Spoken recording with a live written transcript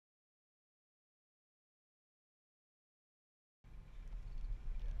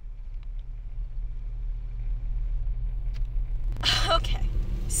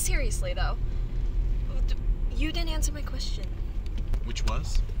seriously, though. You didn't answer my question. Which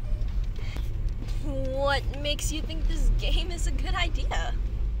was? What makes you think this game is a good idea?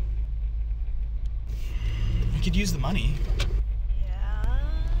 We could use the money. Yeah...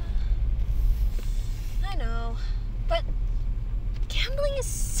 I know. But gambling is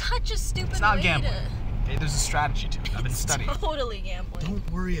such a stupid way to... It's not gambling. Okay, there's a strategy to it. I've been studying. It's totally gambling.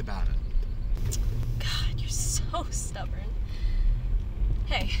 Don't worry about it. God, you're so stubborn.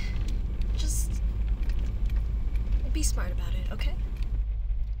 Hey, just be smart about it, okay?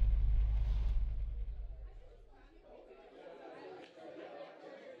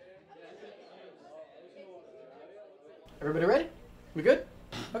 Everybody ready? We good?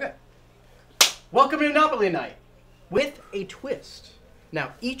 Okay. Welcome to Monopoly Night with a twist.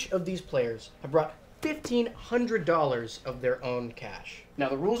 Now, each of these players have brought $1,500 of their own cash. Now,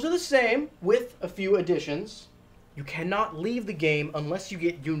 the rules are the same with a few additions. You cannot leave the game unless you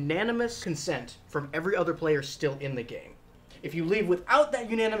get unanimous consent from every other player still in the game. If you leave without that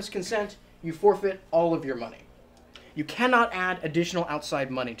unanimous consent, you forfeit all of your money. You cannot add additional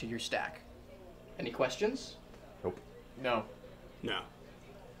outside money to your stack. Any questions? Nope. No. No.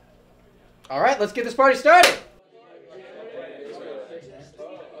 All right, let's get this party started.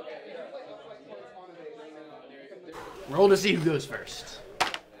 Roll to see who goes first.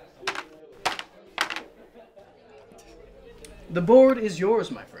 The board is yours,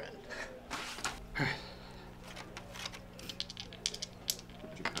 my friend.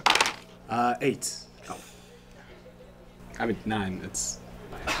 8. Oh. I mean, 9. It's...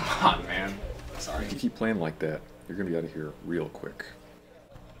 Come on, man. Sorry. If you keep playing like that, you're gonna be out of here real quick.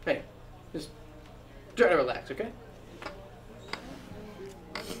 Hey, just try to relax, okay?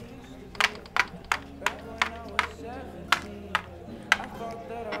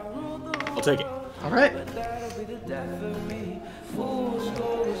 I'll take it. All right.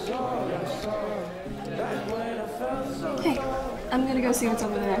 Hey, I'm gonna go see what's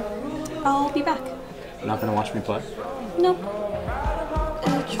over there. I'll be back. You're not gonna watch me play? Nope.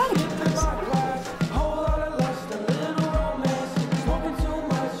 Try to keep those.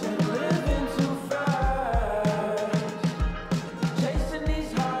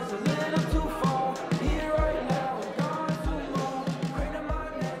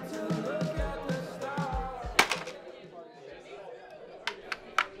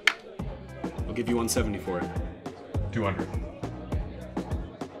 I'll give you 170 for it. 200.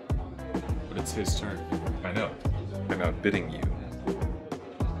 But it's his turn. I know. I'm outbidding you.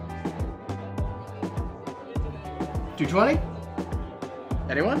 220?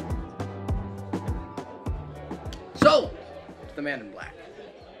 Anyone? Sold to the man in black.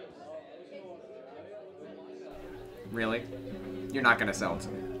 Really? You're not gonna sell it to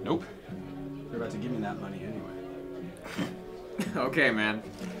me? Nope. You're about to give me that money anyway. Okay, man.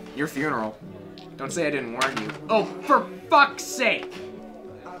 Your funeral. Don't say I didn't warn you. Oh, for fuck's sake!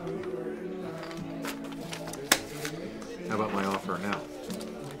 How about my offer now?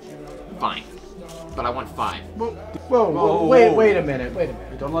 Fine. But I want 5. Whoa, wait a minute.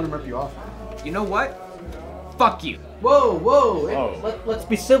 Don't let him rip you off. You know what? Fuck you. Whoa. Let's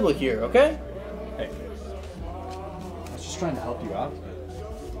be civil here, okay? Hey. I was just trying to help you out, but...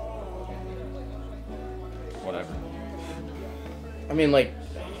 Whatever. I mean, like,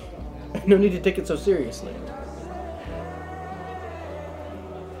 no need to take it so seriously.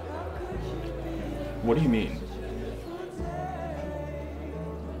 What do you mean?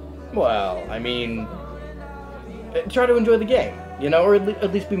 Well, I mean, try to enjoy the game, you know, or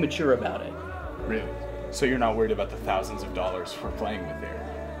at least be mature about it. Really? So you're not worried about the thousands of dollars we're playing with here?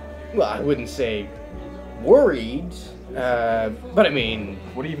 Well, I wouldn't say worried, but I mean...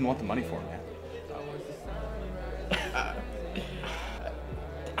 What do you even want the money for, man?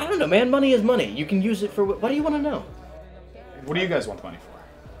 I don't know, man. Money is money. You can use it for... What do you want to know? What do you guys want the money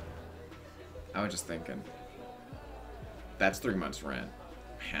for? I was just thinking. That's 3 months' rent.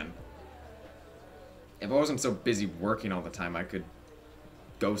 Man. If I wasn't so busy working all the time, I could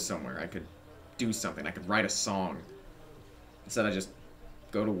go somewhere. I could do something. I could write a song. Instead, I just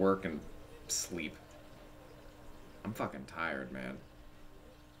go to work and sleep. I'm fucking tired, man.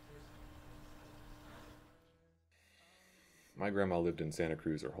 My grandma lived in Santa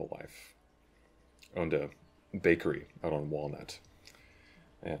Cruz her whole life. Owned a bakery out on Walnut.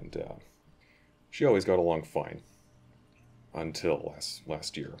 And she always got along fine. Until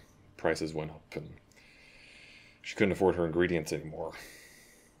last year. Prices went up and she couldn't afford her ingredients anymore.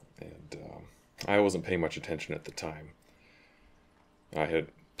 And I wasn't paying much attention at the time. I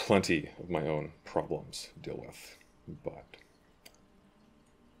had plenty of my own problems to deal with. But,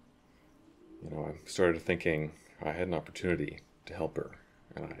 you know, I started thinking I had an opportunity to help her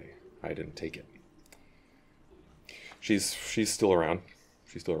and I didn't take it. She's still around.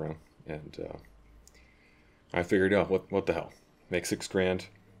 She's still around, and I figured, oh, what the hell? Make $6 grand,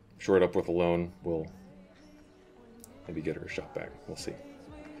 shore it up with a loan. We'll maybe get her a shot back. We'll see.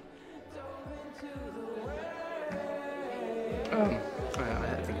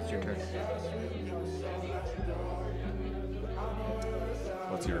 I think it's your turn.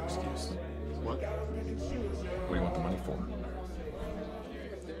 What's your excuse? What? What do you want the money for?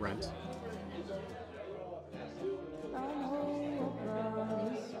 Rent.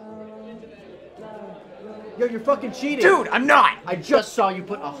 Yo, you're fucking cheating! Dude, I'm not! I just saw you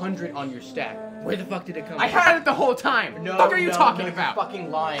put 100 on your stack. Where the fuck did it come from? I had it the whole time! No, What the fuck are you talking you're about?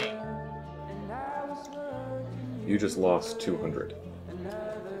 fucking lying. You just lost 200.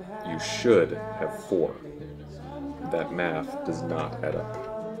 You should have 4. That math does not add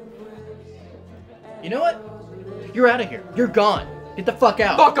up. You know what? You're out of here. You're gone. Get the fuck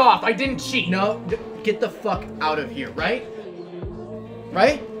out. Fuck off! I didn't cheat! No, get the fuck out of here, right?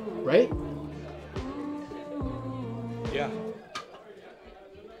 Right? Right? Yeah.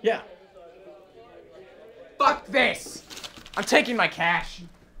 Yeah. Fuck this! I'm taking my cash.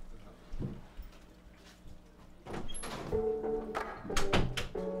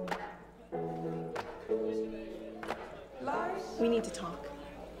 We need to talk.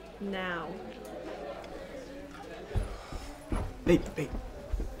 Now. Babe.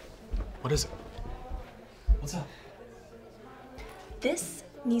 What is it? What's up? This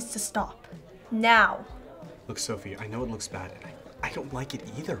needs to stop. Now. Look, Sophie, I know it looks bad, and I don't like it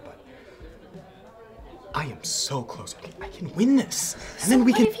either, but I am so close. I can win this. And then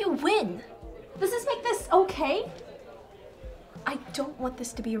we can. What if you win? Does this make this okay? I don't want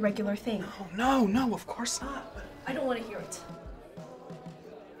this to be a regular thing. Oh, no, of course not. But I don't want to hear it.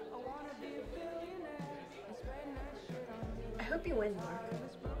 I hope you win, Mark.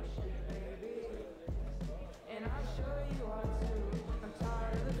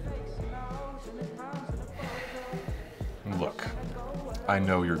 Look, I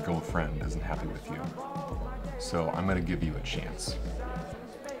know your girlfriend isn't happy with you, so I'm gonna give you a chance.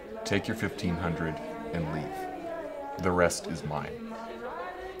 Take your 1,500 and leave. The rest is mine.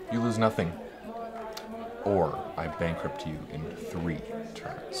 You lose nothing. Or I bankrupt you in 3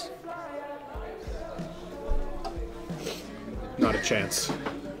 turns. not a chance.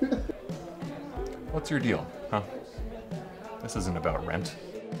 What's your deal, huh? This isn't about rent.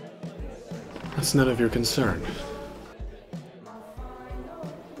 That's none of your concern.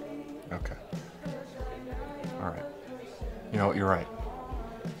 Okay. Alright. You know what, you're right.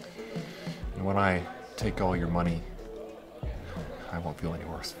 And when I take all your money, I won't feel any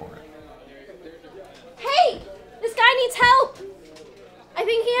worse for it. Hey! This guy needs help! I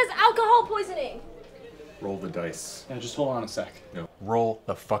think he has alcohol poisoning. Roll the dice. Yeah, just hold on a sec. No, roll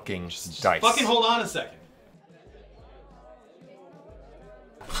the fucking dice. Fucking hold on a second.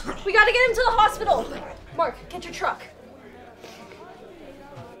 We gotta get him to the hospital. Mark, get your truck.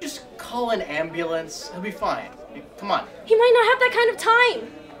 Just call an ambulance. He'll be fine. Come on. He might not have that kind of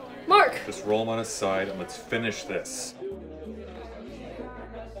time. Mark. Just roll him on his side and let's finish this.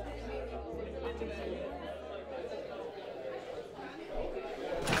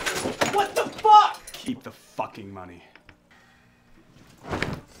 What the fuck? Keep the fucking money.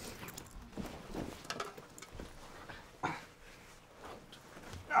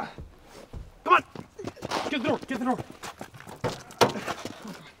 Come on! Get the door! Get the door!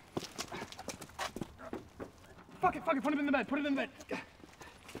 Fuck it! Put him in the bed! Put him in the bed!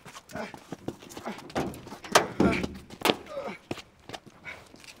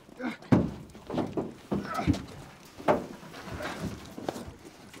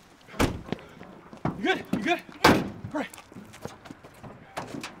 You good? You good? All right.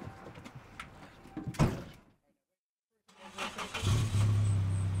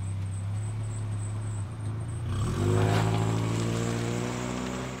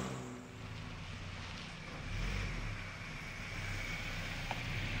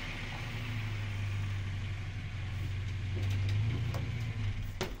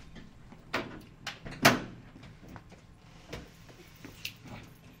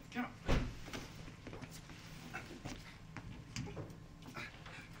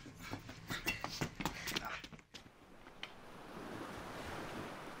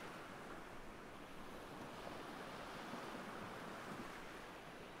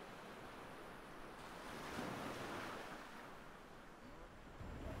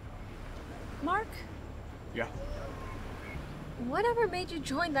 Mark, Yeah. whatever made you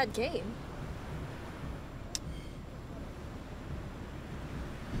join that game?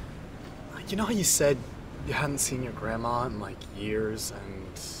 You know how you said you hadn't seen your grandma in like years,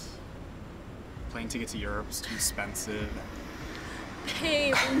 and plane ticket to Europe was too expensive.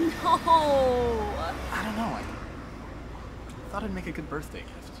 Babe, no. I don't know. I thought I'd make a good birthday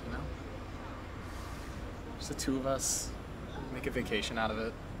gift, you know? Just the two of us, make a vacation out of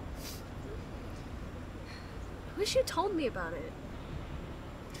it. I wish you told me about it.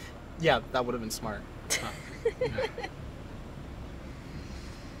 Yeah, that would have been smart.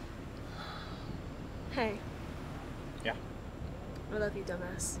 Hey, Yeah, I love you,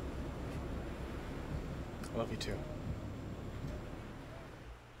 dumbass. I love you too.